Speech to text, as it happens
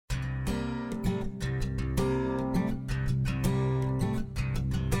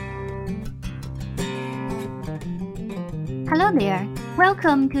Hello there.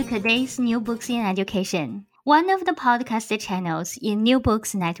 Welcome to today's New Books in Education, one of the podcast channels in New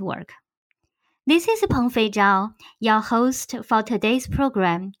Books Network. This is Peng Fei Zhao, your host for today's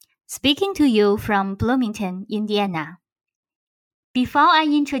program, speaking to you from Bloomington, Indiana. Before I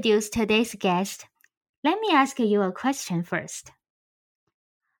introduce today's guest, let me ask you a question first.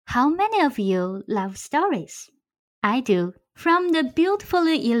 How many of you love stories? I do. From the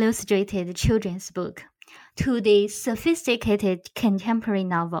beautifully illustrated children's book to the sophisticated contemporary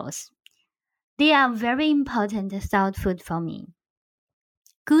novels, they are very important thought food for me.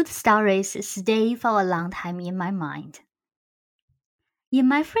 Good stories stay for a long time in my mind. In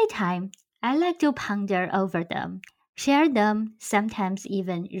my free time, I like to ponder over them, share them, sometimes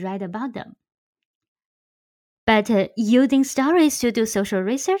even write about them. But using stories to do social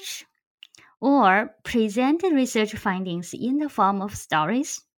research or present research findings in the form of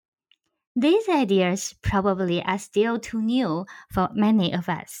stories, these ideas probably are still too new for many of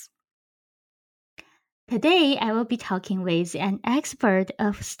us. Today, I will be talking with an expert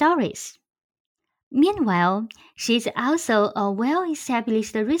of stories. Meanwhile, she's also a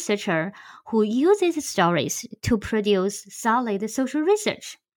well-established researcher who uses stories to produce solid social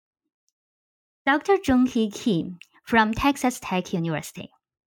research. Dr. Jung-Hee Kim from Texas Tech University.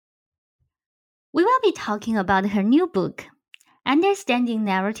 We will be talking about her new book, Understanding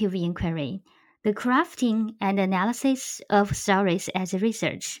Narrative Inquiry, the Crafting and Analysis of Stories as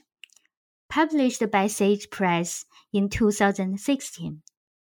Research, published by Sage Press in 2016.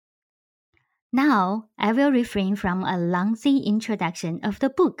 Now, I will refrain from a lengthy introduction of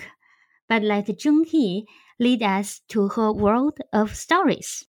the book, but let Jung-Hee lead us to her world of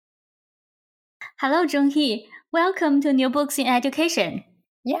stories. Hello, Jung-Hee. Welcome to New Books in Education.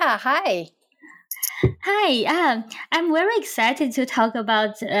 Yeah, hi. Hi, I'm very excited to talk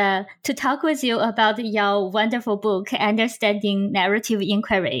with you about your wonderful book, Understanding Narrative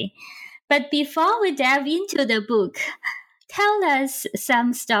Inquiry. But before we dive into the book, tell us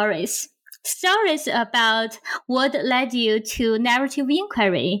some stories about what led you to narrative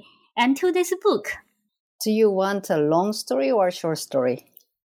inquiry and to this book. Do you want a long story or a short story?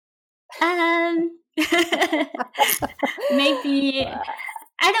 Maybe,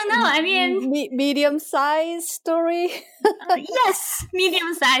 I don't know. I mean, medium-sized story? Yes,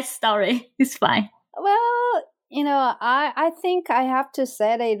 medium-sized story is fine. Well, I think I have to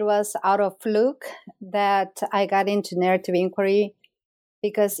say that it was out of fluke that I got into narrative inquiry,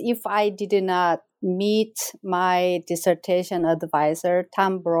 because if I did not meet my dissertation advisor,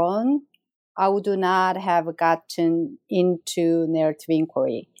 Tom Brown, I would not have gotten into narrative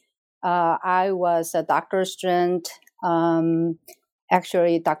inquiry. I was a doctoral student.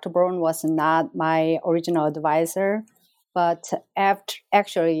 Actually, Dr. Brown was not my original advisor, but at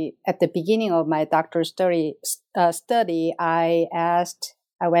the beginning of my doctoral study, I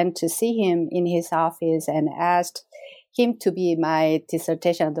went to see him in his office and asked him to be my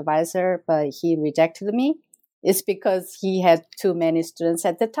dissertation advisor, but he rejected me. It's because he had too many students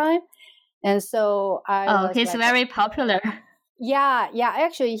at the time. And so he's very popular. Yeah.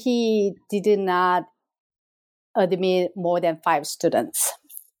 Actually, he did not admit more than 5 students.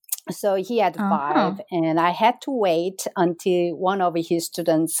 So he had 5, and I had to wait until one of his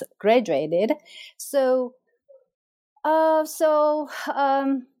students graduated. So I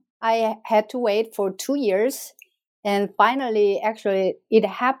had to wait for 2 years. And finally, actually, it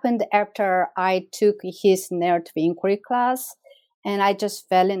happened after I took his narrative inquiry class. And I just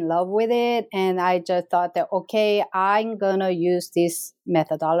fell in love with it. And I just thought that, okay, I'm going to use this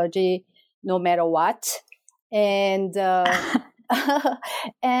methodology no matter what. And but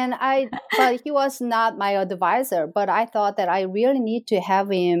he was not my advisor. But I thought that I really need to have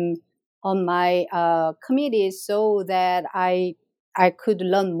him on my committee so that I could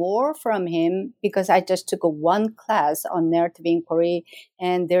learn more from him, because I just took one class on narrative inquiry,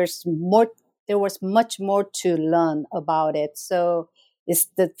 and there was much more to learn about it. So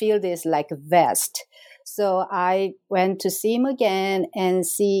the field is like vast. So I went to see him again and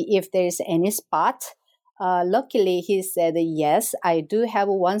see if there's any spot. Luckily, he said, yes, I do have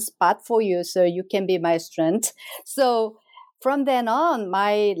one spot for you, so you can be my student. So from then on,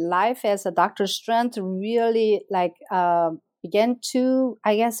 my life as a doctoral student really began to,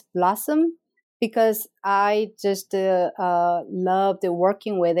 I guess, blossom, because I just loved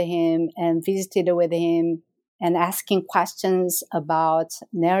working with him and visited with him and asking questions about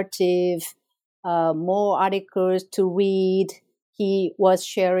narrative, more articles to read. He was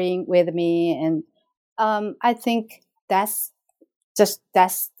sharing with me, and I think that's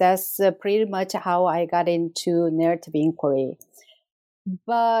pretty much how I got into narrative inquiry.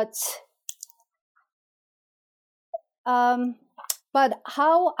 But But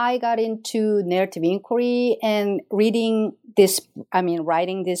how I got into narrative inquiry and writing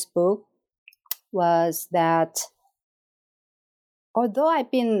this book was that although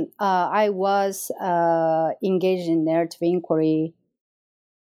I was engaged in narrative inquiry,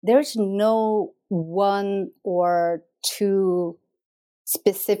 there's no one or two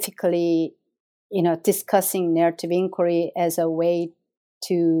specifically, discussing narrative inquiry as a way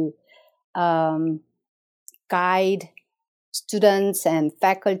to guide students and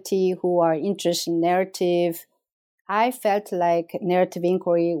faculty who are interested in narrative. I felt like narrative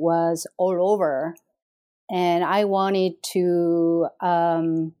inquiry was all over, and I wanted to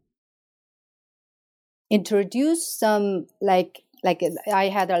introduce some like I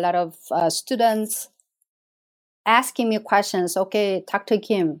had a lot of students asking me questions. Okay, Dr.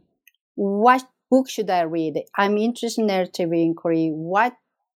 Kim, what book should I read? I'm interested in narrative inquiry. What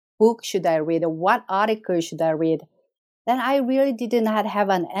book should I read? What article should I read? Then I really did not have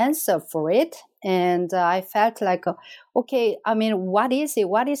an answer for it. And I felt like, okay, what is it?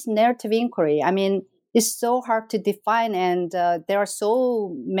 What is narrative inquiry? It's so hard to define, and there are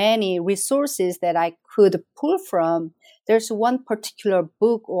so many resources that I could pull from. There's one particular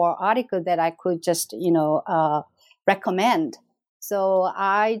book or article that I could just, recommend. So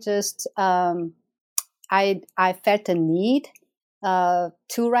I just, I felt a need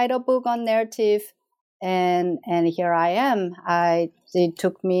to write a book on narrative, and here I am. It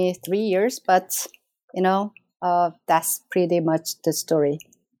took me 3 years, but that's pretty much the story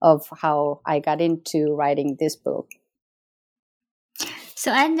of how I got into writing this book.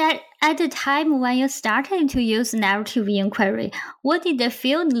 So at the time when you started to use narrative inquiry, what did the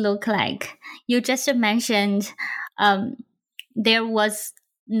field look like? You just mentioned there was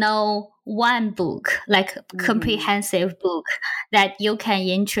no one book, like comprehensive book that you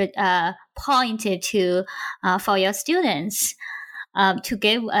can point it to for your students to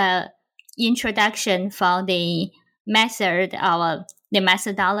give an introduction for the method or the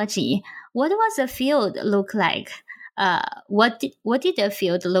methodology. What was the field look like? What did the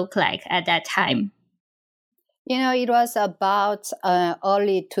field look like at that time? It was about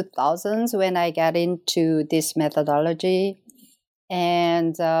early 2000s when I got into this methodology.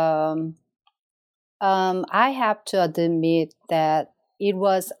 And I have to admit that it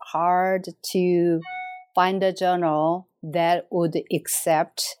was hard to find a journal that would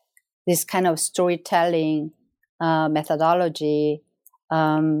accept this kind of storytelling methodology,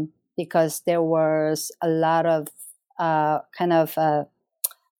 because there was a lot of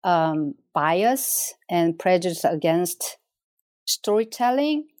bias and prejudice against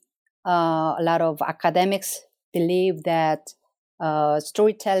storytelling. A lot of academics believe that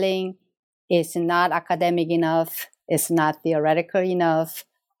storytelling is not academic enough, it's not theoretical enough.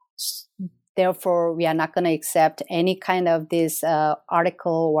 Therefore, we are not going to accept any kind of this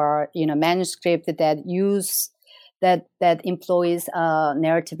article or manuscript that employs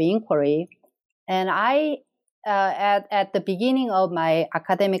narrative inquiry. And I, at the beginning of my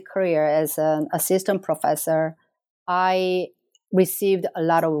academic career as an assistant professor, I received a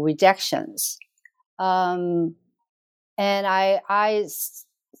lot of rejections. And I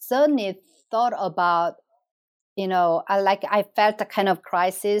certainly thought about, I felt a kind of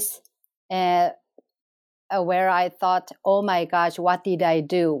crisis where I thought, oh my gosh, what did I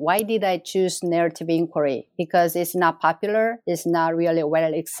do? Why did I choose narrative inquiry? Because it's not popular. It's not really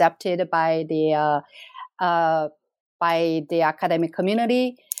well accepted by the academic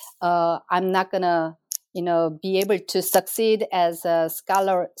community. I'm not gonna be able to succeed as a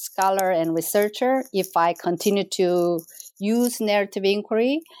scholar and researcher if I continue to use narrative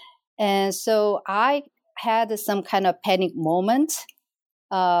inquiry. And so I had some kind of panic moment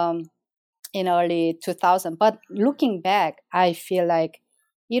in early 2000. But looking back, I feel like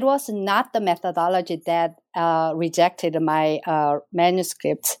it was not the methodology that rejected my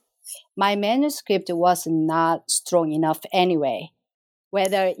manuscript. My manuscript was not strong enough anyway.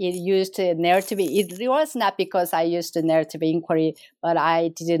 Whether it used narrative, it was not because I used the narrative inquiry, but I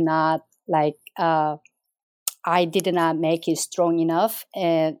did not make it strong enough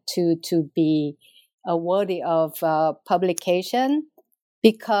to be worthy of publication,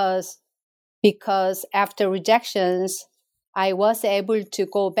 because after rejections, I was able to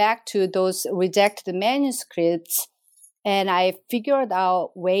go back to those rejected manuscripts, and I figured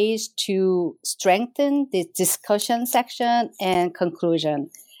out ways to strengthen the discussion section and conclusion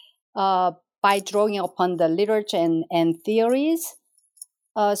by drawing upon the literature and theories.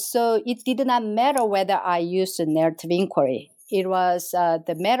 So it did not matter whether I used a narrative inquiry. It was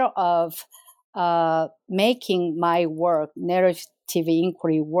the matter of making my work, narrative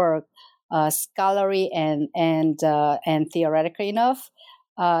inquiry work, scholarly and theoretical enough,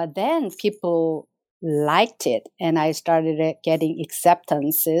 then people liked it, and I started getting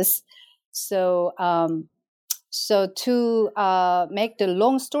acceptances. So to make the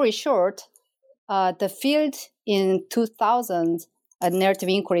long story short, the field in 2000, a narrative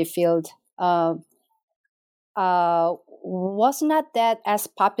inquiry field, was not that as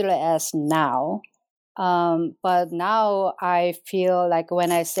popular as now. But now I feel like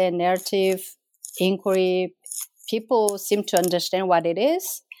when I say narrative inquiry, people seem to understand what it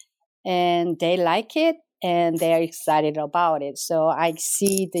is, and they like it, and they are excited about it. So I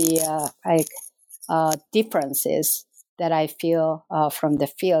see the differences that I feel from the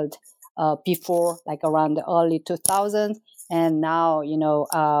field before, like around the early 2000s, and now,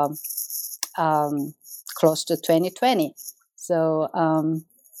 close to 2020. So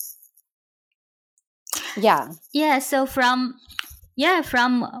Yeah, so from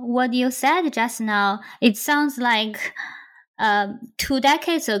what you said just now, it sounds like 2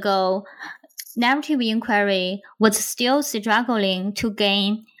 decades ago, narrative inquiry was still struggling to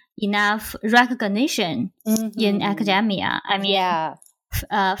gain enough recognition in academia. I mean,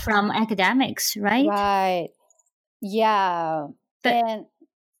 from academics, right? Right. Yeah. But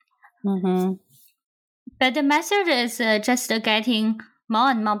but the method is just getting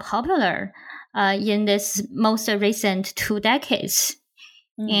more and more popular in this most recent 2 decades,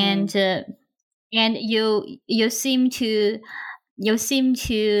 and you seem to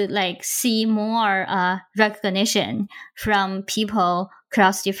like see more recognition from people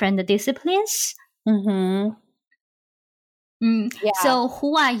across different disciplines. So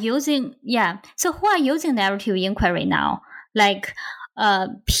who are using narrative inquiry now? Like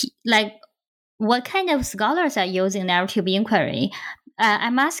what kind of scholars are using narrative inquiry?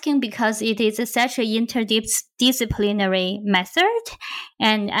 I'm asking because it is such an interdisciplinary method,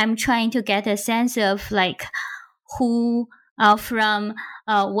 and I'm trying to get a sense of like who from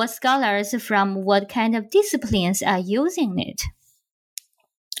what scholars from what kind of disciplines are using it.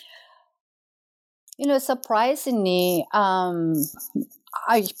 Surprisingly,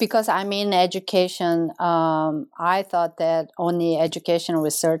 because I'm in education, I thought that only educational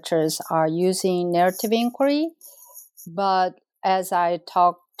researchers are using narrative inquiry. But as I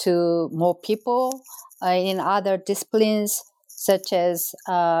talk to more people in other disciplines, such as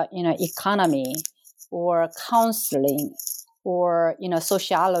economy or counseling or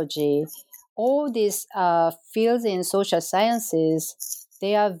sociology, all these fields in social sciences,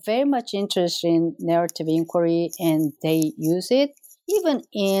 they are very much interested in narrative inquiry, and they use it. Even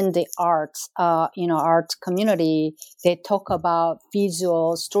in the arts, art community, they talk about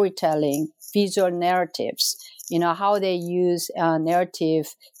visual storytelling, visual narratives. How they use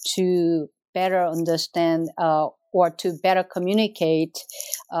narrative to better understand or to better communicate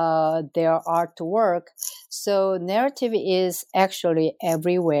their artwork. So narrative is actually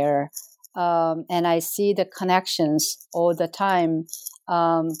everywhere. And I see the connections all the time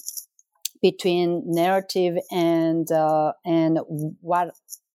between narrative and what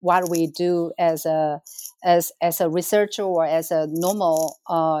we do as a researcher or as a normal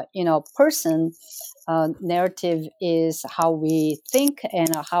person. Narrative is how we think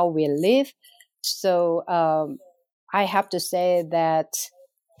and how we live. So I have to say that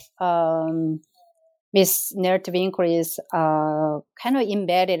this narrative inquiry is kind of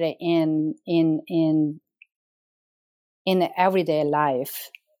embedded in everyday life.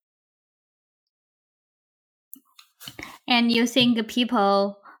 And you think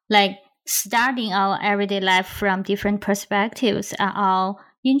people like studying our everyday life from different perspectives are all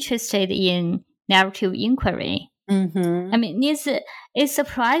interested in narrative inquiry? I mean, it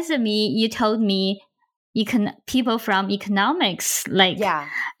surprised me. You told me people from economics, like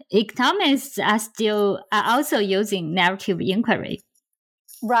economists are also using narrative inquiry.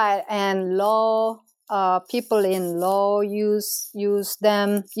 Right, and law. People in law use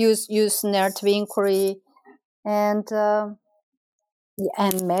narrative inquiry, and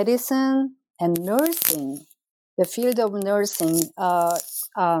medicine and nursing. The field of nursing,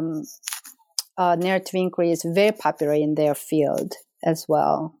 narrative inquiry is very popular in their field as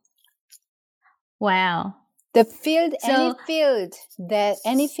well. Wow. The field, any field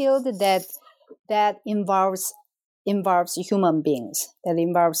that involves human beings, that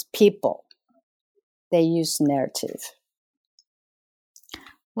involves people, they use narrative.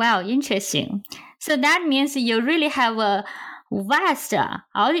 Wow, interesting. So that means you really have a vast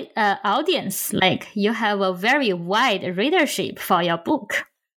audience, like you have a very wide readership for your book.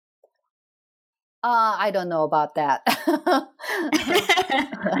 I don't know about that.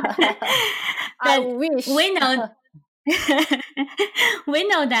 I wish. We know We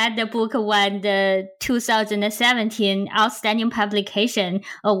know that the book won the 2017 Outstanding Publication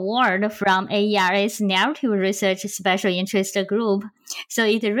Award from AERA's Narrative Research Special Interest Group. So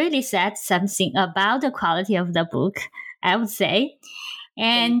it really says something about the quality of the book, I would say.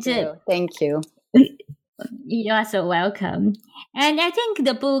 And Thank you. You are so welcome. And I think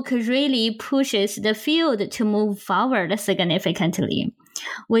the book really pushes the field to move forward significantly.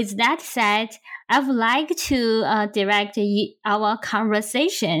 With that said, I would like to direct our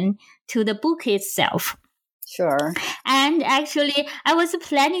conversation to the book itself. Sure. And actually, I was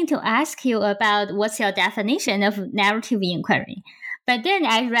planning to ask you about what's your definition of narrative inquiry. But then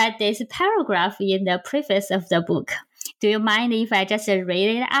I read this paragraph in the preface of the book. Do you mind if I just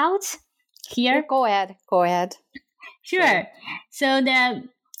read it out here? Go ahead. Sure.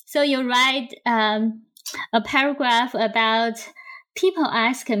 So you write a paragraph about people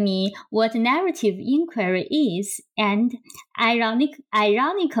ask me what narrative inquiry is, and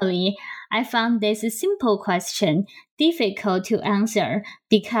ironically, I found this simple question difficult to answer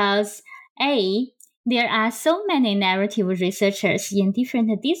because A, there are so many narrative researchers in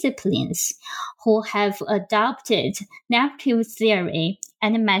different disciplines who have adopted narrative theory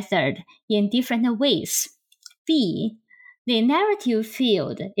and method in different ways. B, the narrative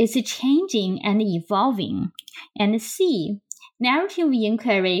field is changing and evolving. And C, narrative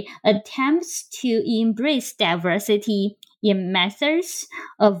inquiry attempts to embrace diversity in methods,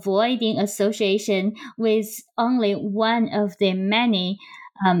 avoiding association with only one of the many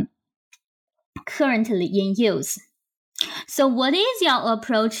currently in use. So what is your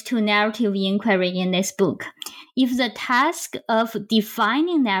approach to narrative inquiry in this book? If the task of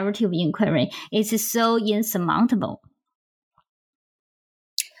defining narrative inquiry is so insurmountable?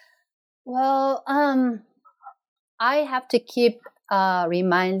 Well, I have to keep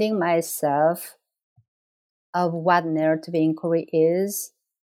reminding myself of what narrative inquiry is.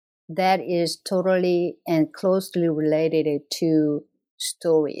 That is totally and closely related to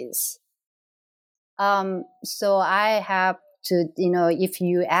stories. So I have to, if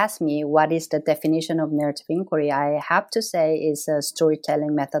you ask me what is the definition of narrative inquiry, I have to say it's a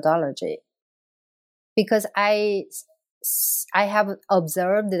storytelling methodology. Because I have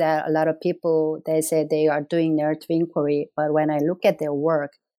observed that a lot of people, they say they are doing narrative inquiry, but when I look at their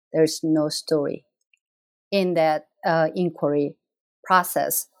work, there's no story in that inquiry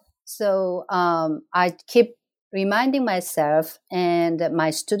process. So I keep reminding myself and my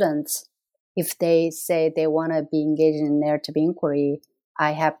students, if they say they want to be engaged in narrative inquiry,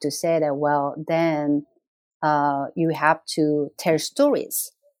 I have to say that, well, then you have to tell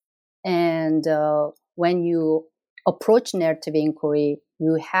stories. And when you approach narrative inquiry,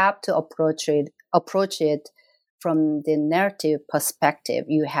 you have to approach it from the narrative perspective.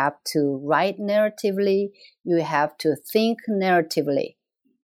 You have to write narratively. You have to think narratively.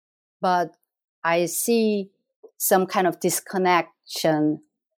 But I see some kind of disconnect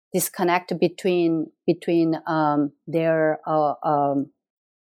between their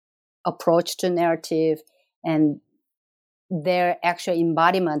approach to narrative and their actual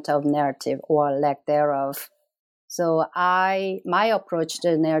embodiment of narrative or lack thereof. So my approach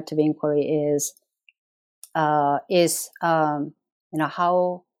to narrative inquiry is how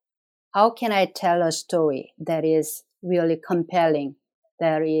can I tell a story that is really compelling,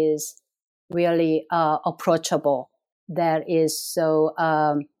 that is really approachable, that is so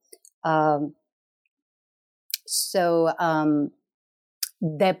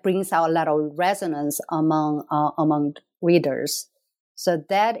that brings out a lot of resonance among readers. So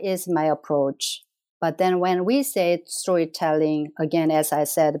that is my approach. But then when we say storytelling, again, as I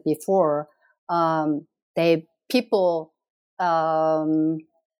said before, some people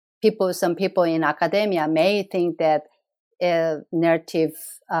in academia may think that narrative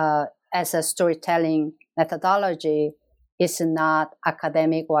as a storytelling methodology is not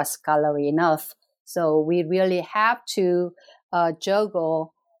academic or scholarly enough. So we really have to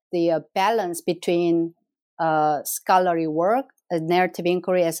juggle the balance between scholarly work, narrative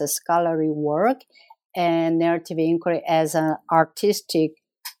inquiry as a scholarly work, and narrative inquiry as an artistic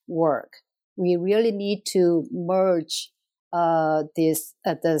work. We really need to merge the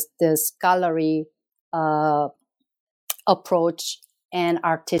scholarly approach and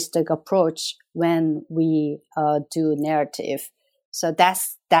artistic approach when we do narrative. So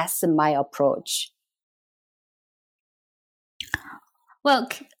that's my approach. Well,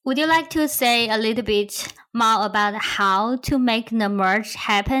 would you like to say a little bit more about how to make the merge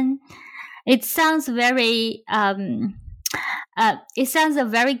happen? It sounds very it sounds a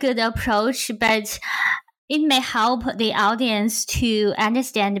very good approach, but it may help the audience to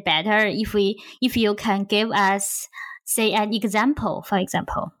understand better if you can give us say an example, for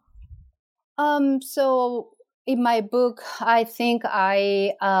example. So in my book, I think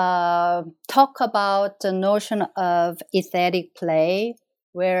I talk about the notion of aesthetic play,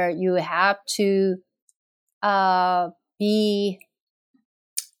 where you have to be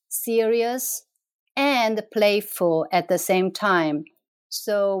serious and playful at the same time.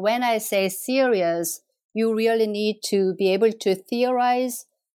 So when I say serious, you really need to be able to theorize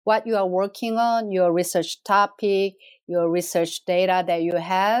what you are working on, your research topic, your research data that you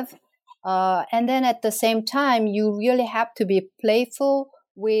have. And then at the same time, you really have to be playful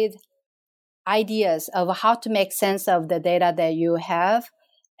with ideas of how to make sense of the data that you have,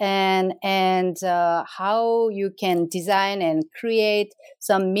 and how you can design and create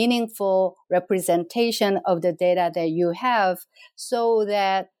some meaningful representation of the data that you have, so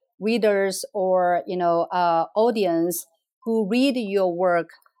that readers or audience who read your work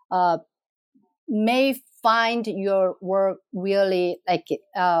may find your work really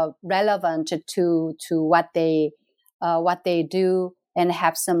relevant to what they do, and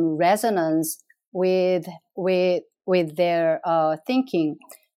have some resonance with their thinking.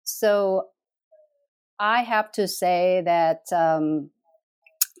 So I have to say that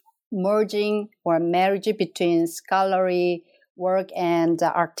merging or marriage between scholarly work and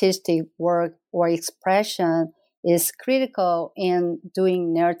artistic work or expression is critical in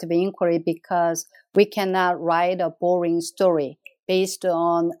doing narrative inquiry, because we cannot write a boring story based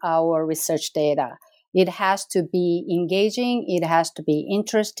on our research data. It has to be engaging, it has to be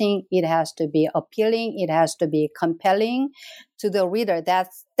interesting, it has to be appealing, it has to be compelling to the reader.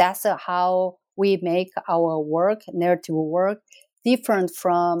 That's how we make our work, narrative work, different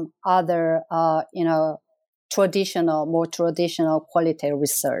from other, more traditional qualitative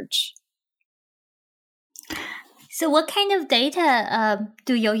research. So what kind of data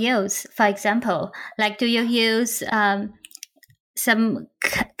do you use? For example, like do you use some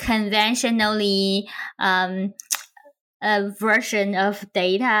conventionally a version of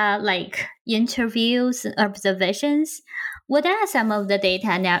data like interviews, observations? What are some of the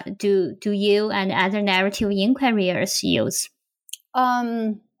data now do you and other narrative inquiries use?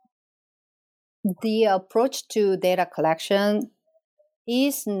 The approach to data collection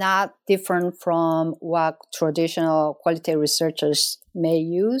is not different from what traditional quality researchers may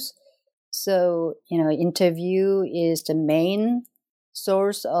use. So, interview is the main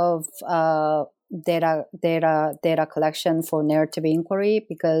source of data collection for narrative inquiry,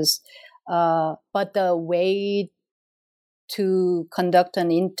 because but the way to conduct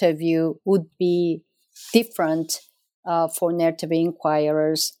an interview would be different for narrative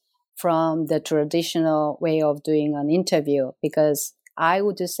inquirers from the traditional way of doing an interview, because I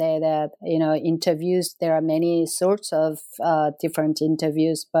would say that, interviews, there are many sorts of different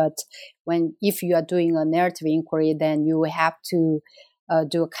interviews, but if you are doing a narrative inquiry, then you have to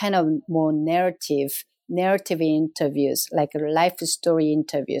do a kind of more narrative interviews, like life story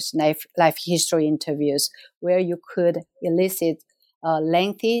interviews, life history interviews, where you could elicit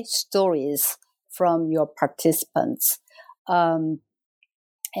lengthy stories from your participants.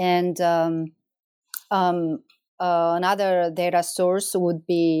 Another data source would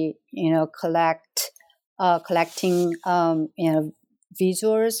be, collecting,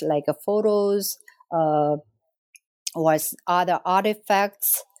 visuals like photos or other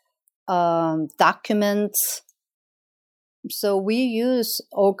artifacts, documents. So we use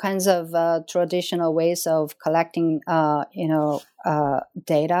all kinds of traditional ways of collecting,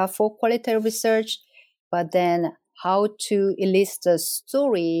 data for qualitative research, but then how to elicit a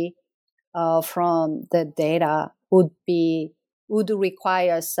story from the data would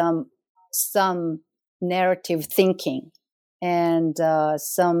require some narrative thinking and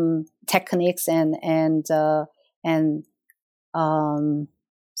some techniques and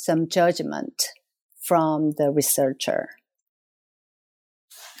some judgment from the researcher.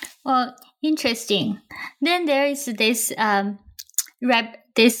 Well, interesting. Then there is this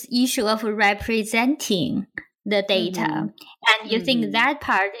this issue of representing the data, and you think that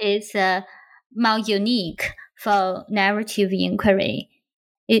part is more unique for narrative inquiry.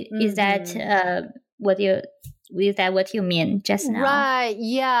 Is that what you mean just now? Right.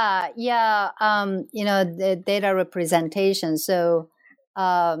 Yeah. The data representation. So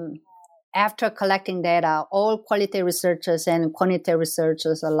after collecting data, all quality researchers and quantitative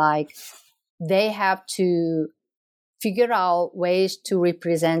researchers alike, they have to figure out ways to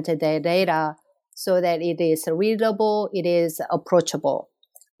represent their data so that it is readable, it is approachable,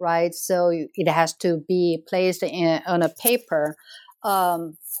 right? So it has to be placed on a paper.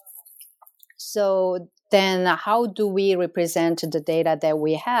 So then how do we represent the data that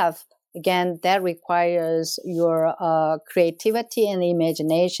we have? again, that requires your creativity and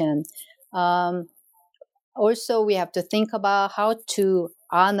imagination. Also, we have to think about how to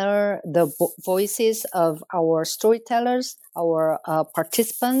honor the voices of our storytellers, our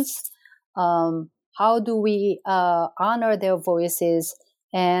participants. How do we honor their voices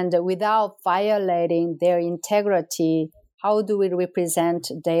and without violating their integrity? How do we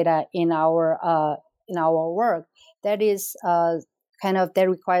represent data in our work? That is that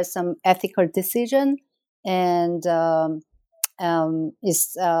requires some ethical decision, and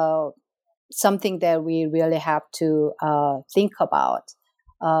is something that we really have to think about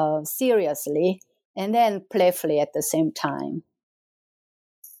seriously and then playfully at the same time.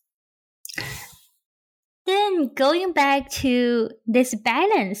 Then going back to this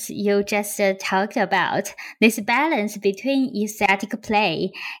balance you just talked about, this balance between aesthetic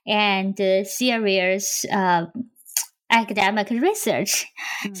play and serious academic research.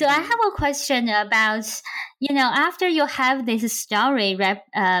 Mm-hmm. So I have a question about, after you have this story,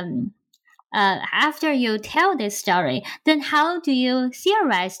 after you tell this story, then how do you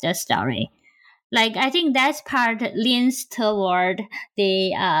theorize the story? Like, I think that part leans toward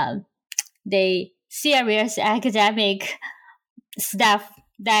the serious academic stuff,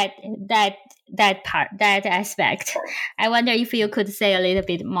 that aspect. I wonder if you could say a little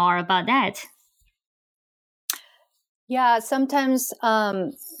bit more about that. Yeah, sometimes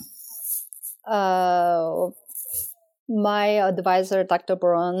my advisor, Dr.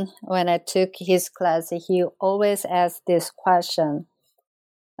 Braun, when I took his class, he always asked this question,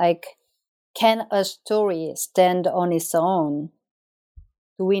 like, can a story stand on its own?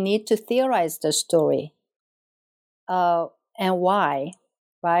 Do we need to theorize the story? And why,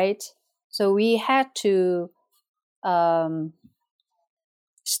 right? So we had to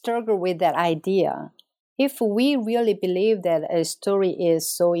struggle with that idea. If we really believe that a story is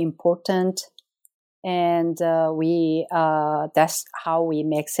so important, and that's how we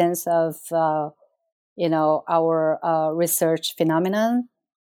make sense of our research phenomenon,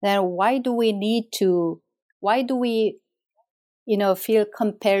 then why do we feel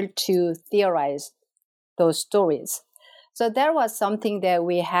compelled to theorize those stories? So that was something that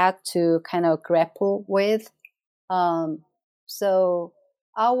we had to kind of grapple with. So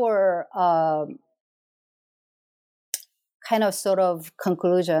our kind of sort of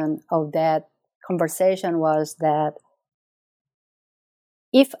conclusion of that conversation was that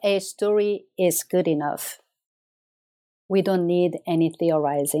if a story is good enough, we don't need any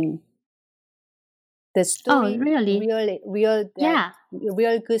theorizing. The story, real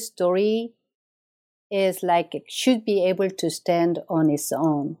good story is like it should be able to stand on its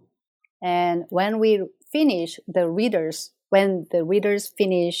own. And when the readers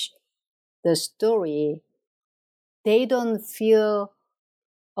finish the story, they don't feel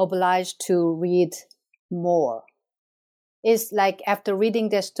obliged to read more. It's like after reading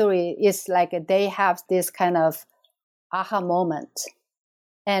the story, it's like they have this kind of aha moment.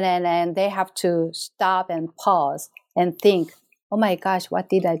 And they have to stop and pause and think, oh my gosh, what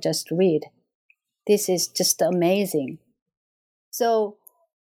did I just read? This is just amazing. So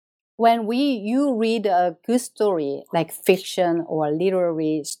when you read a good story, like fiction or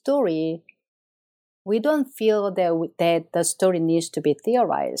literary story, we don't feel that the story needs to be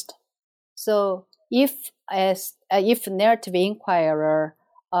theorized. So if narrative inquirer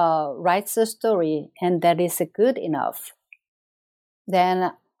writes a story and that is good enough,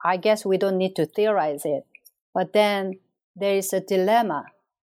 then I guess we don't need to theorize it. But then there is a dilemma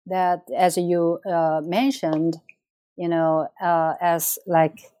that, as you mentioned, as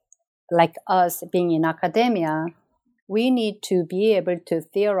like us being in academia, we need to be able to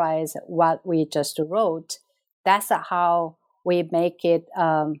theorize what we just wrote. That's how we make it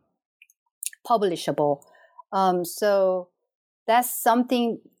publishable. So that's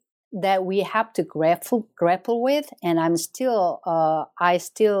something that we have to grapple with, and I still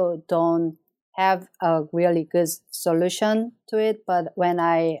don't have a really good solution to it. But when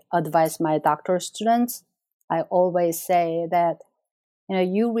I advise my doctoral students, I always say that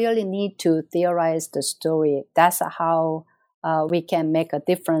you really need to theorize the story. That's how we can make a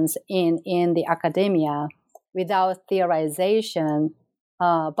difference in the academia. Without theorization,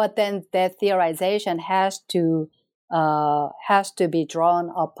 but then that theorization has to be drawn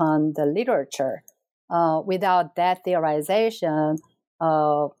upon the literature. Without that theorization,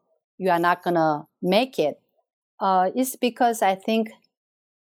 you are not gonna make it. It's because I think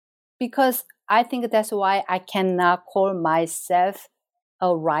that's why I cannot call myself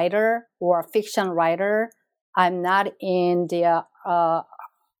a writer or a fiction writer. I'm not in the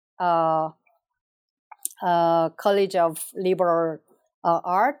College of Liberal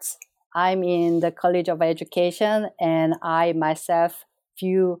Arts. I'm in the College of Education, and I myself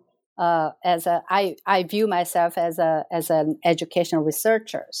view I view myself as an educational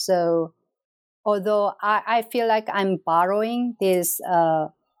researcher. So although I feel like I'm borrowing this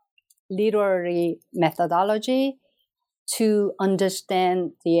literary methodology to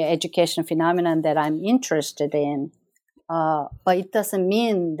understand the education phenomenon that I'm interested in, but it doesn't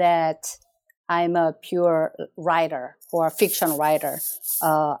mean that I'm a pure writer or a fiction writer.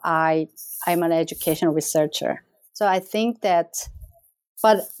 I'm an educational researcher. So I think that,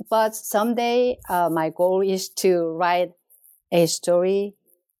 but someday my goal is to write a story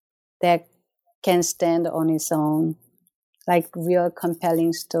that can stand on its own, like real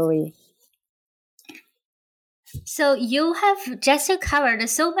compelling story. So you have just covered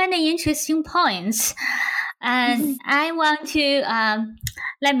so many interesting points, and I want to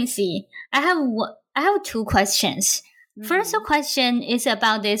let me see. I have two questions. First question is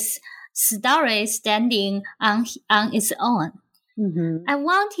about this story standing on its own. I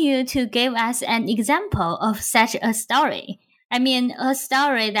want you to give us an example of such a story. I mean, a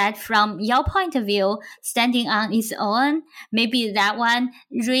story that from your point of view, standing on its own, maybe that one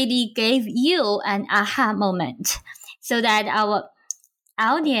really gave you an aha moment so that our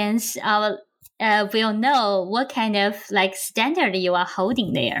audience will know what kind of like standard you are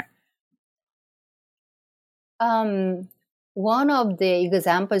holding there. One of the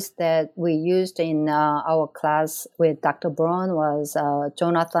examples that we used in our class with Dr. Braun was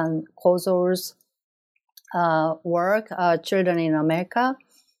Jonathan Kozol's work, Children in America.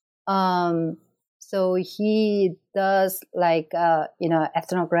 So he does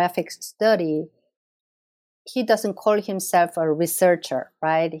ethnographic study. He doesn't call himself a researcher,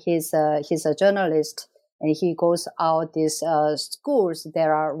 right? He's a journalist, and he goes out these schools that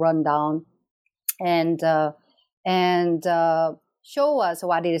are run down and show us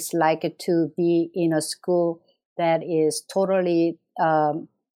what it is like to be in a school that is totally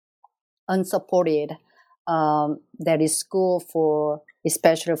unsupported. That is school for,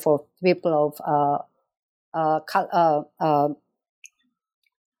 especially for people of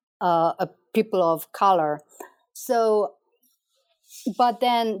people of color. So, but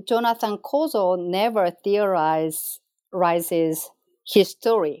then Jonathan Kozol never theorizes his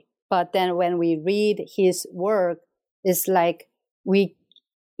story. But then when we read his work, it's like it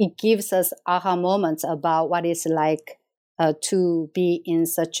gives us aha moments about what it's like to be in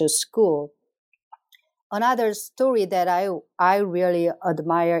such a school. Another story that I really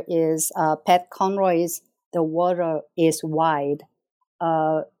admire is Pat Conroy's "The Water is Wide."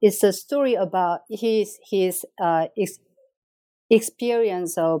 It's a story about his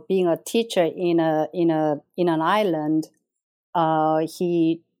experience of being a teacher in an island.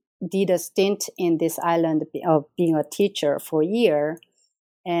 He did a stint in this island of being a teacher for a year,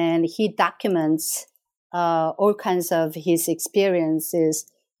 and he documents all kinds of his experiences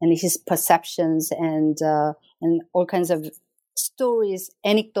and his perceptions and all kinds of stories,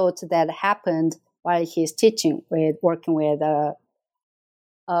 anecdotes that happened while he's teaching, working with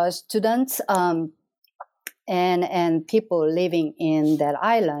students and people living in that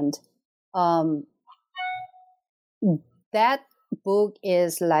island. That book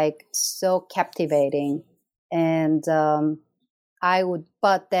is like so captivating, and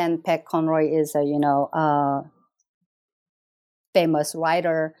but then Pat Conroy is a famous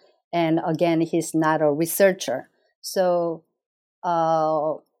writer, and again, he's not a researcher. So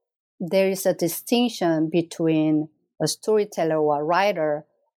there is a distinction between a storyteller or a writer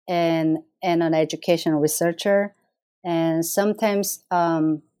and an educational researcher. And sometimes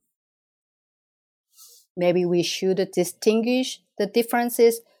maybe we should distinguish the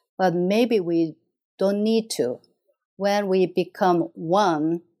differences, but maybe we don't need to. When we become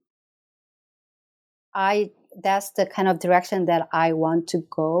one, that's the kind of direction that I want to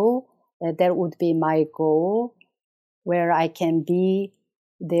go. That would be my goal, where I can be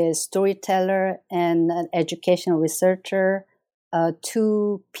the storyteller and an educational researcher,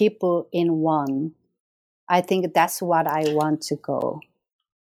 two people in one. I think that's what I want to go.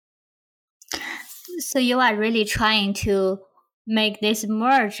 So you are really trying to make this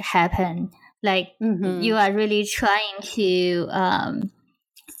merge happen. Like you are really trying to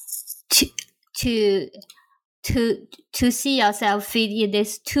see yourself fit in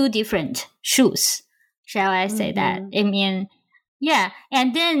these two different shoes. Shall I say that? I mean, yeah.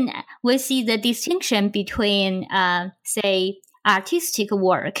 And then we see the distinction between, say, artistic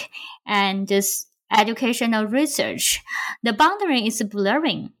work and just educational research. The boundary is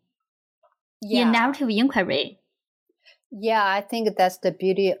blurring in narrative inquiry. Yeah, I think that's the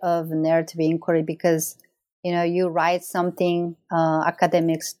beauty of narrative inquiry, because you write something,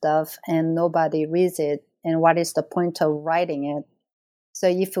 academic stuff, and nobody reads it. And what is the point of writing it? So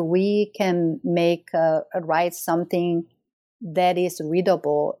if we can write something that is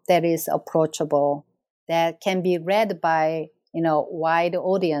readable, that is approachable, that can be read by, wide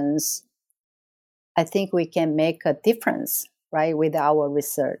audience, I think we can make a difference, right, with our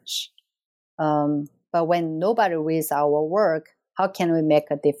research. But when nobody reads our work, how can we make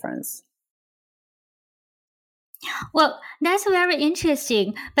a difference? Well, that's very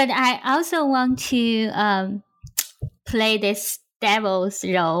interesting. But I also want to play this devil's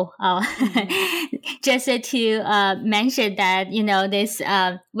role, just to mention that this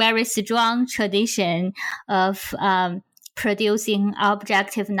very strong tradition of producing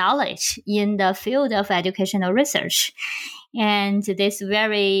objective knowledge in the field of educational research, and this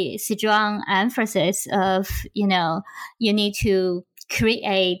very strong emphasis of you need to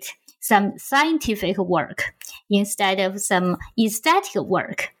create some scientific work instead of some aesthetic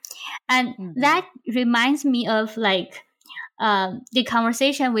work. And that reminds me of the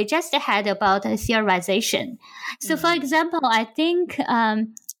conversation we just had about theorization. So, for example, I think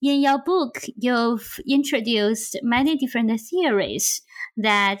in your book, you've introduced many different theories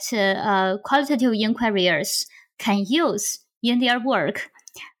that qualitative inquiries can use in their work.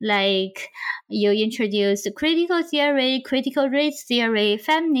 Like you introduced critical theory, critical race theory,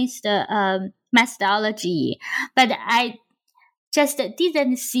 feminist methodology, but I just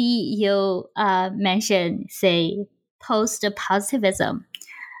didn't see you mention, say, post-positivism,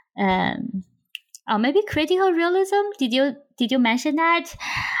 or maybe critical realism. Did you mention that?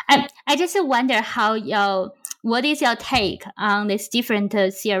 I just wonder what is your take on these different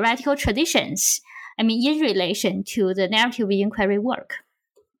theoretical traditions? I mean, in relation to the narrative inquiry work.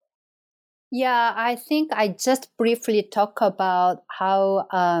 Yeah, I think I just briefly talk about how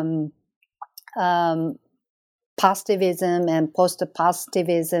positivism and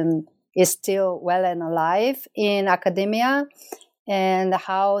post-positivism is still well and alive in academia, and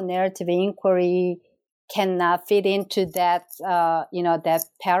how narrative inquiry cannot fit into that that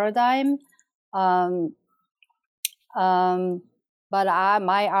paradigm. But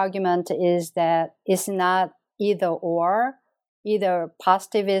my argument is that it's not either or, either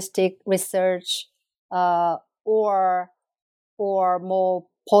positivistic research or more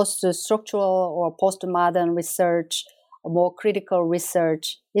post-structural or postmodern research, more critical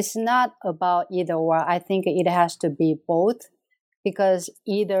research. It's not about either or. I think it has to be both, because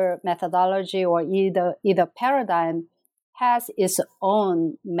either methodology or either paradigm has its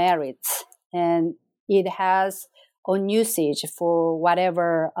own merits, and it has own usage for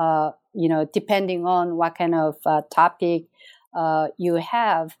whatever, depending on what kind of topic you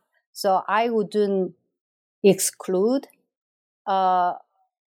have. So I wouldn't exclude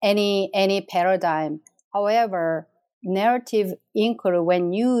any paradigm. However, narrative inquiry,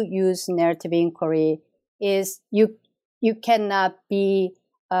 when you use narrative inquiry, is you cannot be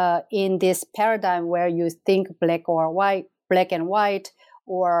in this paradigm where you think black and white,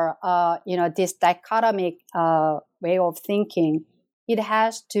 or this dichotomic way of thinking. It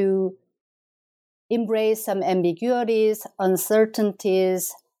has to embrace some ambiguities,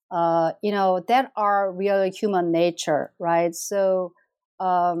 uncertainties, that are real human nature, right? So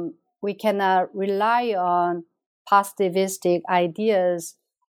we cannot rely on positivistic ideas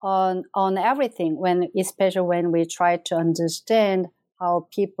on everything, especially when we try to understand how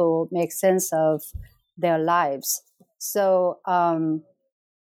people make sense of their lives. So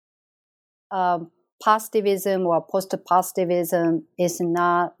positivism or post-positivism is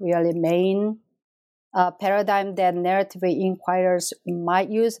not really main paradigm that narrative inquirers might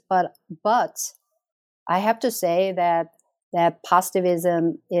use, but I have to say that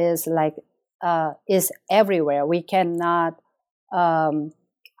positivism is is everywhere. We cannot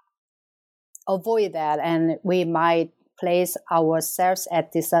avoid that, and we might place ourselves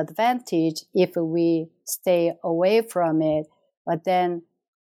at disadvantage if we stay away from it. But then,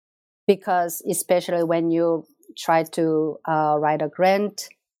 because especially when you try to write a grant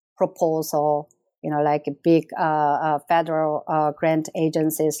proposal, like big federal grant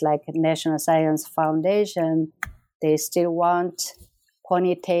agencies like National Science Foundation, they still want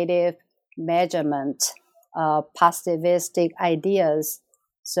quantitative measurement, positivistic ideas.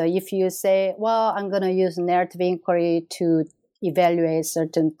 So if you say, well, I'm going to use narrative inquiry to evaluate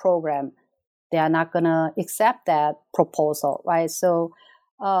certain program, they are not going to accept that proposal, right? So,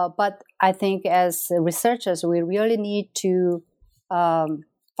 but I think as researchers, we really need to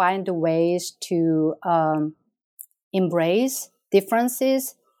find ways to embrace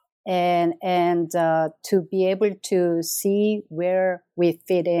differences and to be able to see where we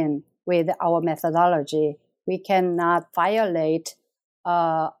fit in with our methodology. we cannot violate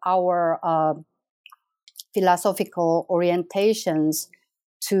our philosophical orientations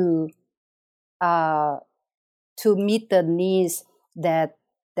to meet the needs that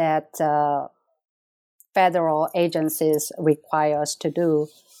federal agencies require us to do.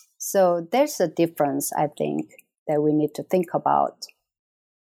 So there's a difference, I think, that we need to think about.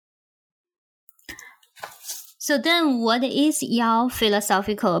 So then what is your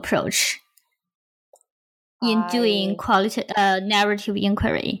philosophical approach in doing narrative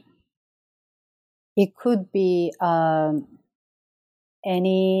inquiry? It could be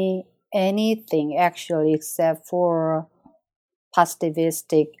anything, actually, except for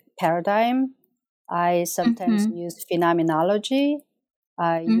positivistic paradigm. I sometimes use phenomenology.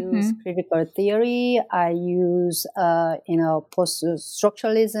 I use critical theory. I use,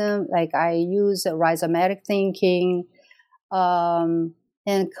 post-structuralism. Like I use rhizomatic thinking. And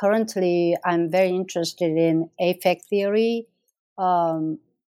currently, I'm very interested in affect theory. So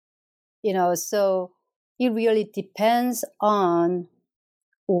it really depends on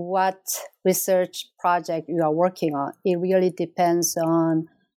what research project you are working on. It really depends on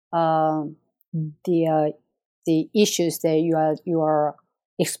the issues that you are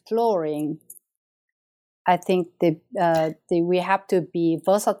exploring. I think we have to be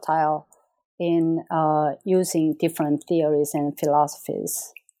versatile in using different theories and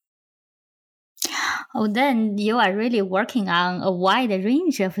philosophies. Oh, then you are really working on a wide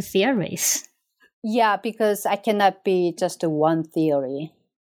range of theories. Yeah, because I cannot be just one theory.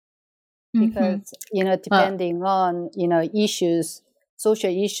 Because, depending on, issues,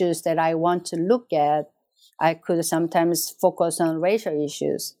 social issues that I want to look at, I could sometimes focus on racial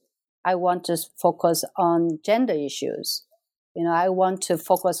issues. I want to focus on gender issues. I want to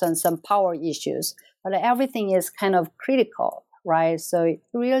focus on some power issues. But everything is kind of critical, right? So it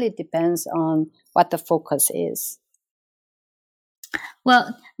really depends on what the focus is.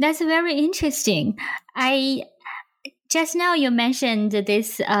 Well, that's very interesting. Just now you mentioned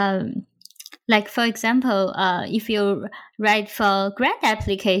this, like for example, if you write for grant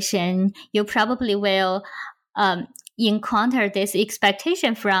application, you probably will encounter this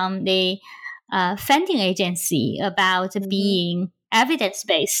expectation from the funding agency about being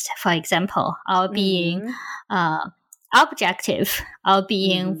evidence-based, for example, or being objective, or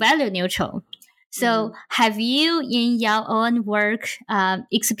being value neutral. So have you, in your own work,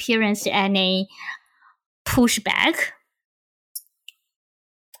 experienced any pushback?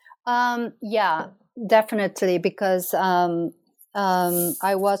 Yeah, definitely, because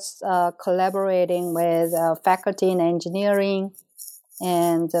I was collaborating with faculty in engineering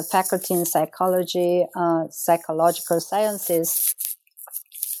and faculty in psychology, psychological sciences.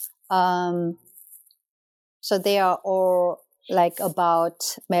 So they are all like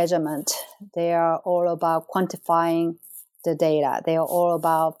about measurement. They are all about quantifying the data. They are all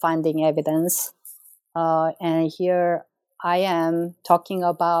about finding evidence. And here I am talking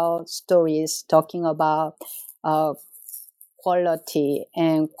about stories, talking about quality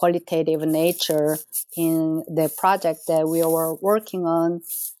and qualitative nature in the project that we were working on.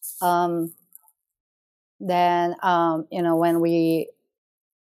 Then, when we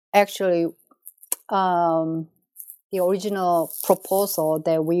actually, the original proposal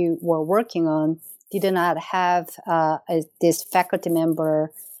that we were working on did not have this faculty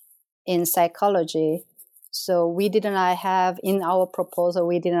member in psychology. So we did not have, in our proposal,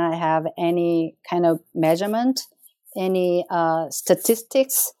 we did not have any kind of measurement, any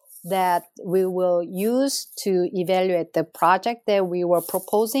statistics that we will use to evaluate the project that we were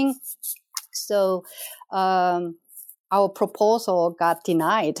proposing. So our proposal got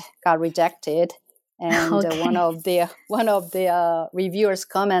denied, got rejected. And one of the reviewers'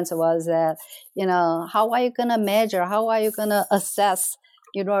 comments was that, how are you going to measure? How are you going to assess,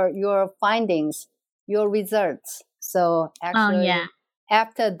 your findings, your results? So actually,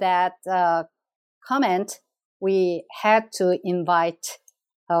 after that comment, we had to invite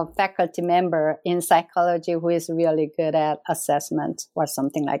a faculty member in psychology who is really good at assessment or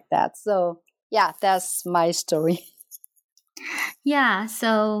something like that. So yeah, that's my story. Yeah.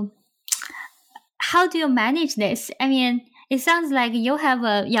 So how do you manage this? I mean, it sounds like you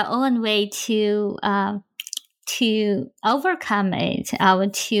have your own way to overcome it, or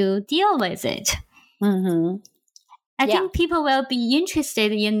to deal with it. I think people will be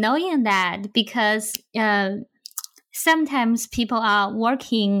interested in knowing that, because sometimes people are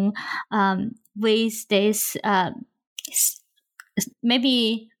working with this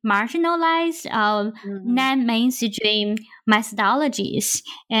maybe marginalized or non-mainstream methodologies,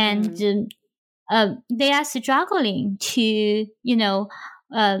 and they are struggling to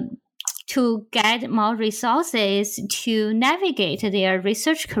to get more resources to navigate their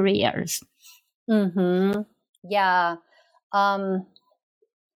research careers? Mm-hmm. Yeah.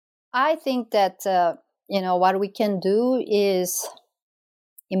 I think that, what we can do is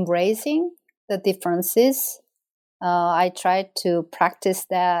embracing the differences. I try to practice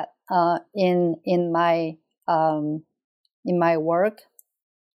that in my work.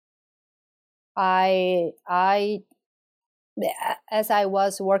 I as I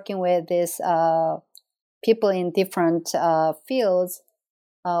was working with these people in different fields,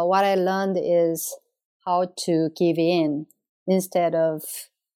 what I learned is how to give in instead of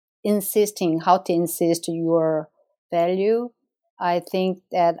how to insist your value. I think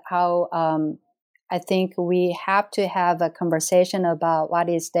that I think we have to have a conversation about what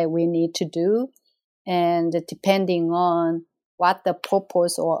is that we need to do, and depending on what the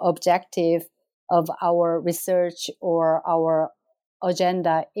purpose or objective of our research or our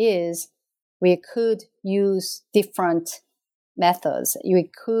agenda is, we could use different methods. We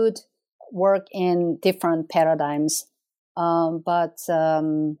could work in different paradigms. But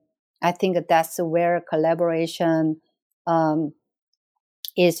I think that's where collaboration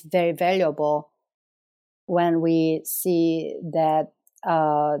is very valuable, when we see that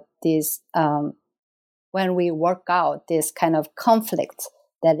when we work out this kind of conflict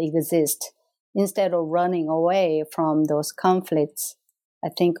that exists, instead of running away from those conflicts, I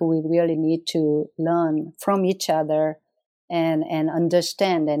think we really need to learn from each other and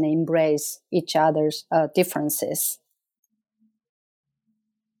understand and embrace each other's differences.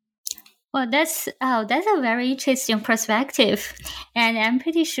 Well, that's a very interesting perspective, and I'm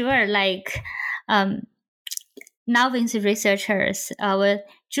pretty sure, like, novice researchers, our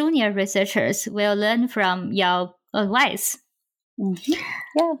junior researchers, will learn from your advice. Mm-hmm.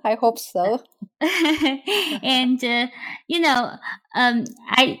 Yeah, I hope so. And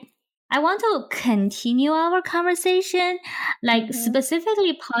I want to continue our conversation, like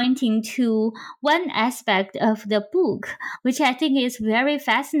specifically pointing to one aspect of the book, which I think is very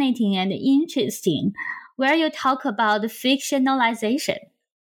fascinating and interesting, where you talk about fictionalization.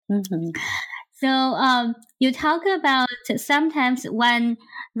 So you talk about sometimes when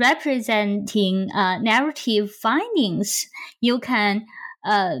representing narrative findings, you can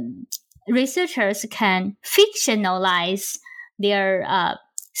researchers can fictionalize their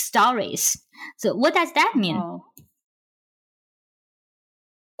stories. So what does that mean?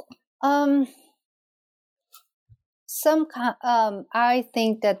 I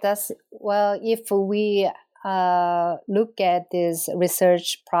think that's, well, if we look at these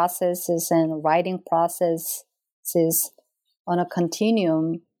research processes and writing processes on a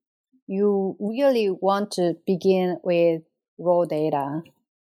continuum, you really want to begin with raw data,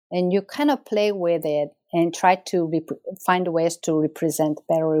 and you kind of play with it and try to find ways to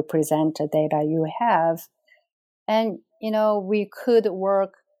better represent the data you have. And, we could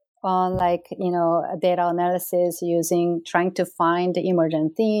work on data analysis trying to find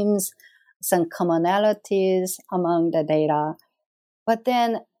emergent themes, some commonalities among the data. But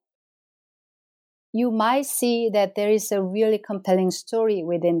then you might see that there is a really compelling story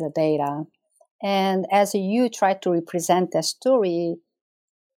within the data. And as you try to represent that story,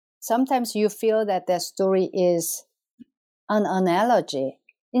 sometimes you feel that that story is an analogy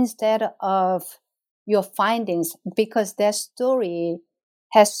instead of your findings, because that story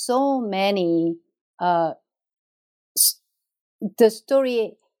has so many, the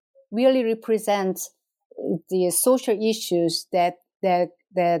story really represents the social issues that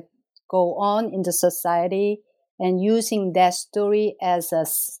go on in the society, and using that story as a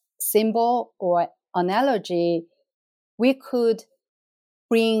symbol or analogy, we could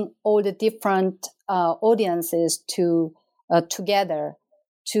bring all the different audiences together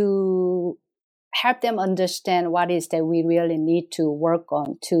to help them understand what is that we really need to work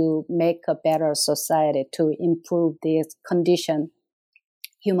on to make a better society, to improve this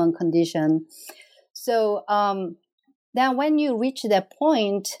human condition. So then when you reach that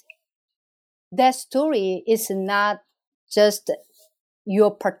point, that story is not just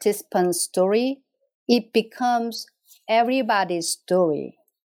your participant's story, it becomes everybody's story.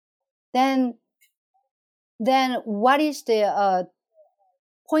 Then what is the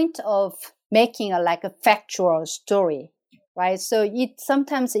point of making a factual story, right? So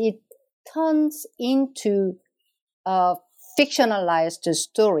sometimes it turns into a fictionalized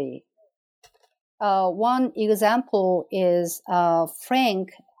story. One example is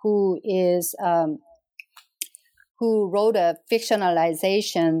Frank, who wrote a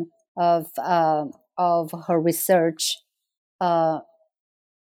fictionalization of her research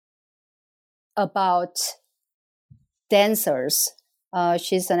about dancers.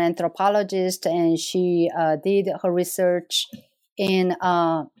 She's an anthropologist, and she did her research in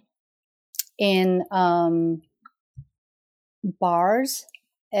bars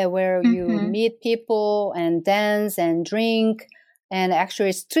where you meet people and dance and drink, and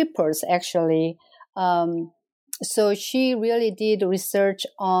actually strippers actually. So she really did research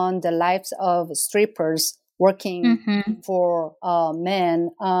on the lives of strippers working for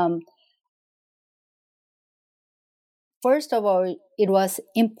men. First of all, it was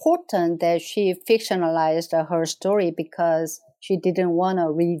important that she fictionalized her story because she didn't want to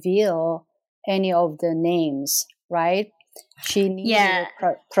reveal any of the names, right? She needed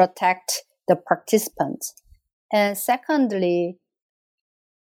to protect the participants. And secondly,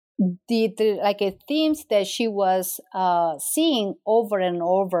 the themes that she was seeing over and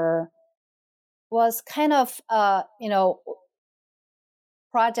over was kind of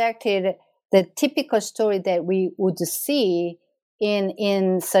projected the typical story that we would see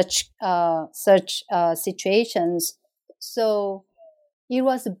in such situations. So it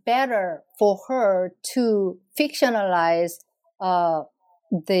was better for her to fictionalize her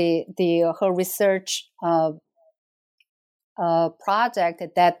research project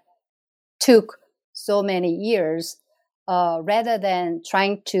that took so many years, rather than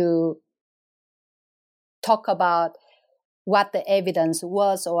trying to talk about what the evidence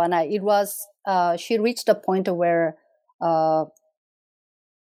was or not. It was she reached a point where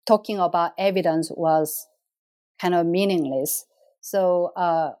talking about evidence was kind of meaningless. So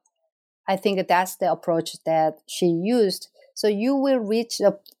I think that's the approach that she used. So you will reach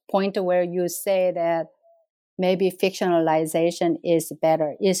a point where you say that maybe fictionalization is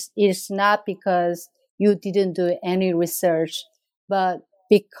better. It's not because you didn't do any research, but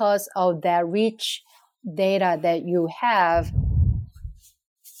because of that rich data that you have,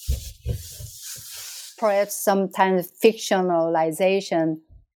 perhaps sometimes fictionalization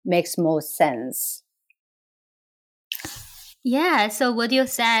makes more sense. Yeah, so what you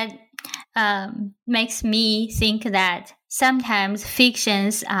said makes me think that sometimes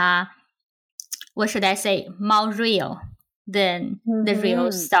fictions are, what should I say, more real than the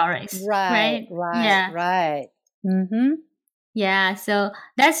real stories. Right. Right. Mm-hmm. Yeah, so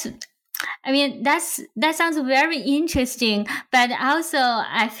that sounds very interesting, but also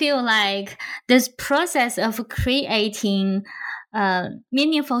I feel like this process of creating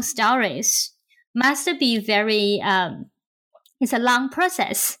meaningful stories must be very it's a long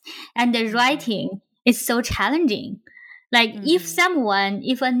process, and the writing is so challenging. Like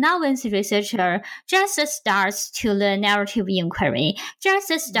if a novice researcher just starts to learn narrative inquiry,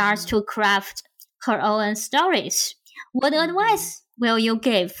 just starts to craft her own stories, what advice will you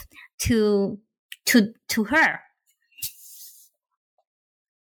give to her?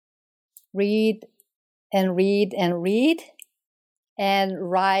 Read and read and read,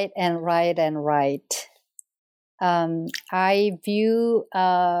 and write and write and write. I view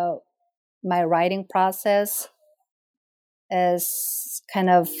my writing process as kind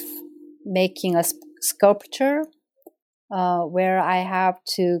of making a sculpture where I have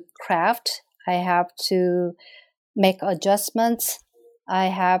to craft, I have to make adjustments, I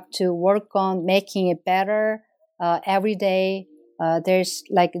have to work on making it better every day. I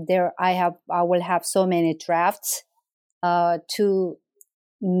will have so many drafts to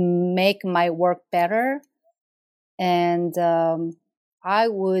make my work better. And I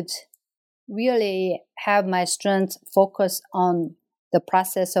would really have my strength focus on the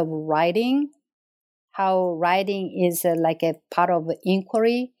process of writing, how writing is like a part of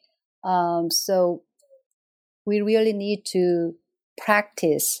inquiry. So we really need to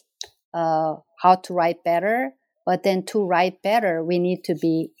practice how to write better. But then to write better, we need to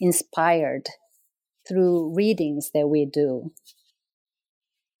be inspired through readings that we do.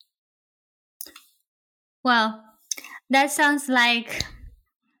 Well, that sounds like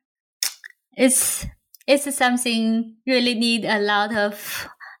it's something really need a lot of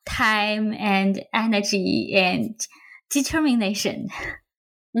time and energy and determination.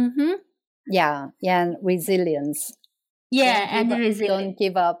 Mm-hmm. Yeah, and resilience. Resilience. Don't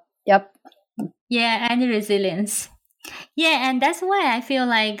give up. Yep. Yeah, and resilience. Yeah, and that's why I feel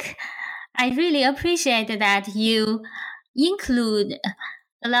like I really appreciate that you include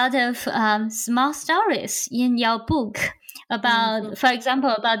a lot of small stories in your book about, for example,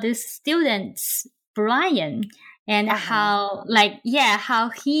 about this student Brian and how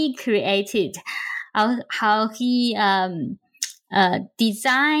he created, how he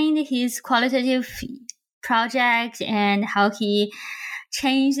designed his qualitative project, and how he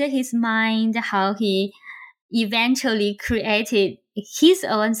changed his mind, how he eventually created his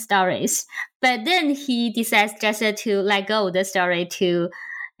own stories, but then he decides just to let go of the story to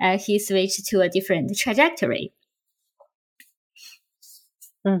he switched to a different trajectory.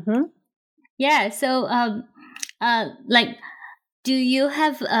 Mm-hmm. Yeah. So, like, do you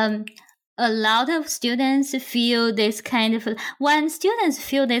have a lot of students feel this kind of when students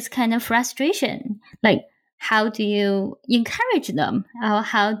feel this kind of frustration? Like, how do you encourage them, or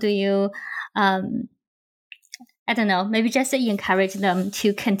how do you, I don't know, maybe just encourage them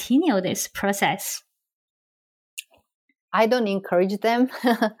to continue this process? I don't encourage them.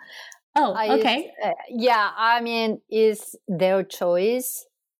 Oh, okay. Yeah, I mean, it's their choice.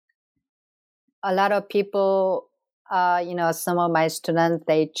 A lot of people, some of my students,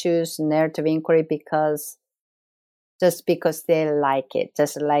 they choose narrative inquiry just because they like it,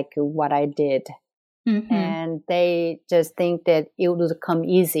 just like what I did. Mm-hmm. And they just think that it would come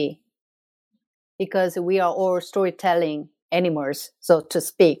easy because we are all storytelling animals, so to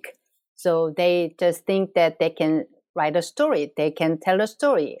speak. So they just think that they can write a story, they can tell a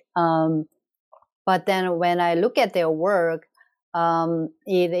story. But then when I look at their work,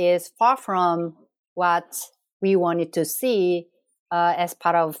 it is far from what we wanted to see as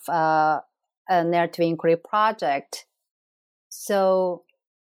part of a narrative inquiry project. So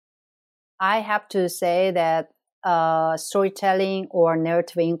I have to say that storytelling or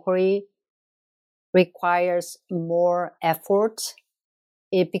narrative inquiry requires more effort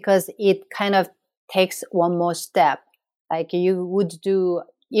because it kind of takes one more step. Like you would do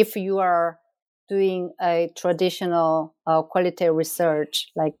if you are doing a traditional qualitative research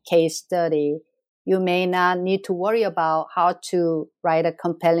like case study, you may not need to worry about how to write a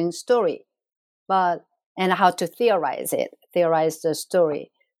compelling story, and how to theorize the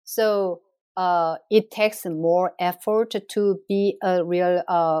story. So it takes more effort to be a real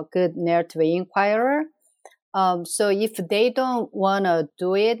good narrative inquirer. So if they don't want to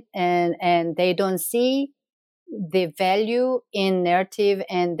do it and they don't see the value in narrative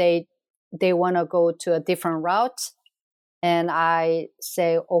and they want to go to a different route, and I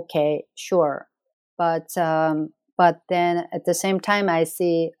say, okay, sure. But then at the same time, I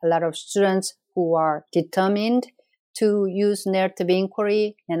see a lot of students who are determined to use narrative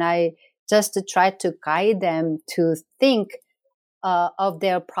inquiry, and I just try to guide them to think of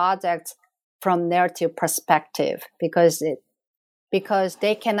their projects from narrative perspective, because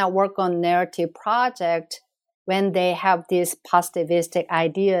they cannot work on narrative project when they have these positivistic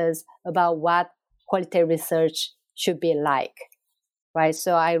ideas about what qualitative research should be like, right?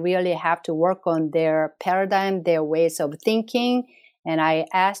 So I really have to work on their paradigm, their ways of thinking, and I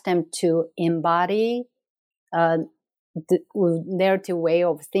ask them to embody the narrative way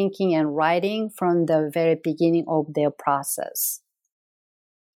of thinking and writing from the very beginning of their process.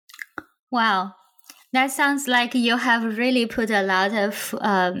 Wow. That sounds like you have really put a lot of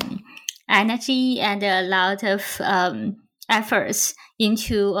energy and a lot of efforts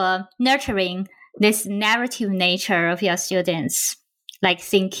into nurturing this narrative nature of your students, like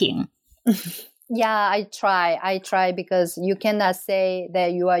thinking. Yeah, I try because you cannot say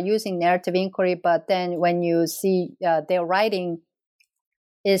that you are using narrative inquiry, but then when you see their writing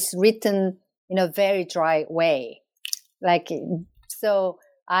is written in a very dry way. So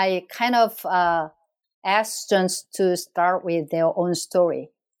I kind of ask students to start with their own story,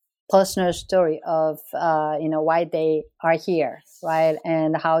 personal story of why they are here, right,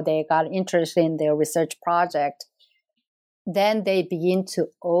 and how they got interested in their research project. Then they begin to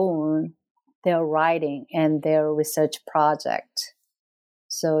own their writing and their research project.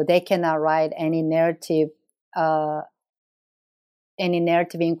 So they cannot write any narrative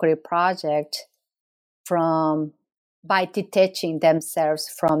inquiry project by detaching themselves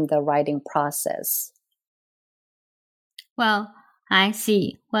from the writing process. Well, I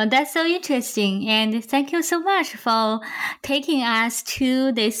see. Well, that's so interesting. And thank you so much for taking us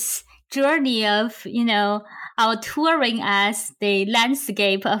to this journey of, our touring us the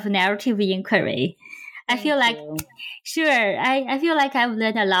landscape of narrative inquiry. I feel like, sure, I feel like I've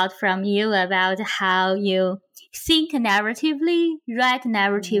learned a lot from you about how you think narratively, write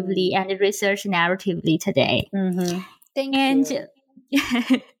narratively, and research narratively today. Mm-hmm. Thank you.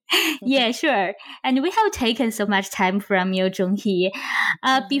 Yeah, sure. And we have taken so much time from you, Zhonghee.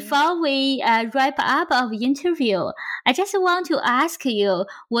 Before we wrap up our interview, I just want to ask you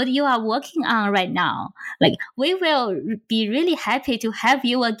what you are working on right now. Like, we will be really happy to have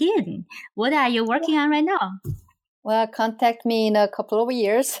you again. What are you working on right now? Well, contact me in a couple of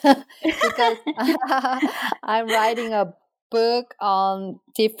years because I'm writing a book on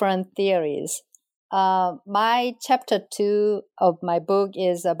different theories. my chapter 2 of my book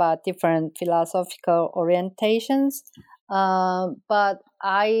is about different philosophical orientations, but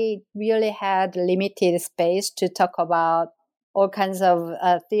I really had limited space to talk about all kinds of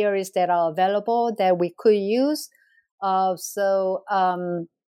theories that are available that we could use. So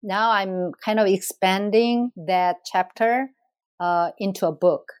now I'm kind of expanding that chapter into a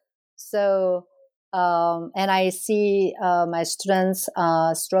book. So, and I see my students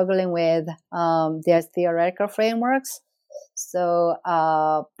struggling with their theoretical frameworks. So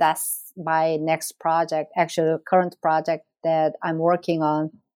that's my next project, actually current project that I'm working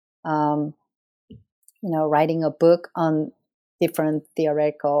on, writing a book on different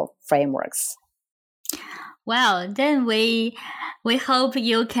theoretical frameworks. Well, then we hope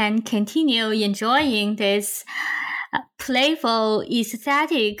you can continue enjoying this playful,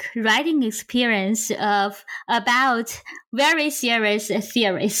 aesthetic writing experience about very serious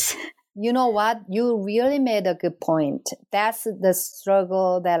theories. You know what? You really made a good point. That's the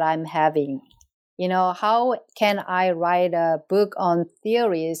struggle that I'm having. How can I write a book on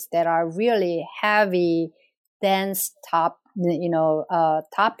theories that are really heavy, dense topics?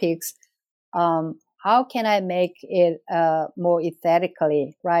 How can I make it more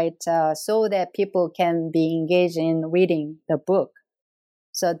aesthetically, right? So that people can be engaged in reading the book.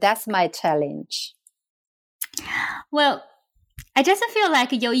 So that's my challenge. Well, I just feel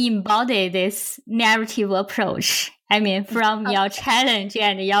like you embody this narrative approach. I mean, from your challenge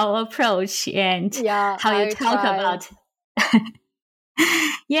and your approach and how you talk about.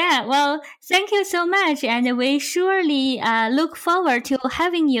 Yeah, well, thank you so much. And we surely look forward to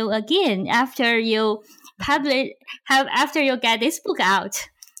having you again after you after you get this book out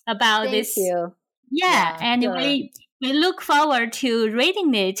about Thank this. You. Yeah, and sure. we look forward to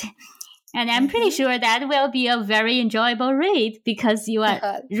reading it. And I'm pretty sure that will be a very enjoyable read because you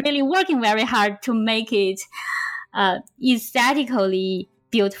are really working very hard to make it aesthetically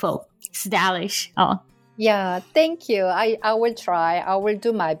beautiful, stylish. Oh. Yeah, thank you. I will try. I will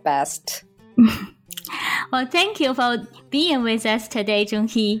do my best. Well, thank you for being with us today,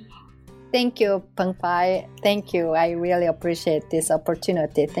 Zhonghee. Thank you, Pengfei. Thank you. I really appreciate this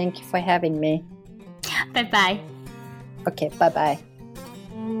opportunity. Thank you for having me. Bye-bye. Okay, bye-bye.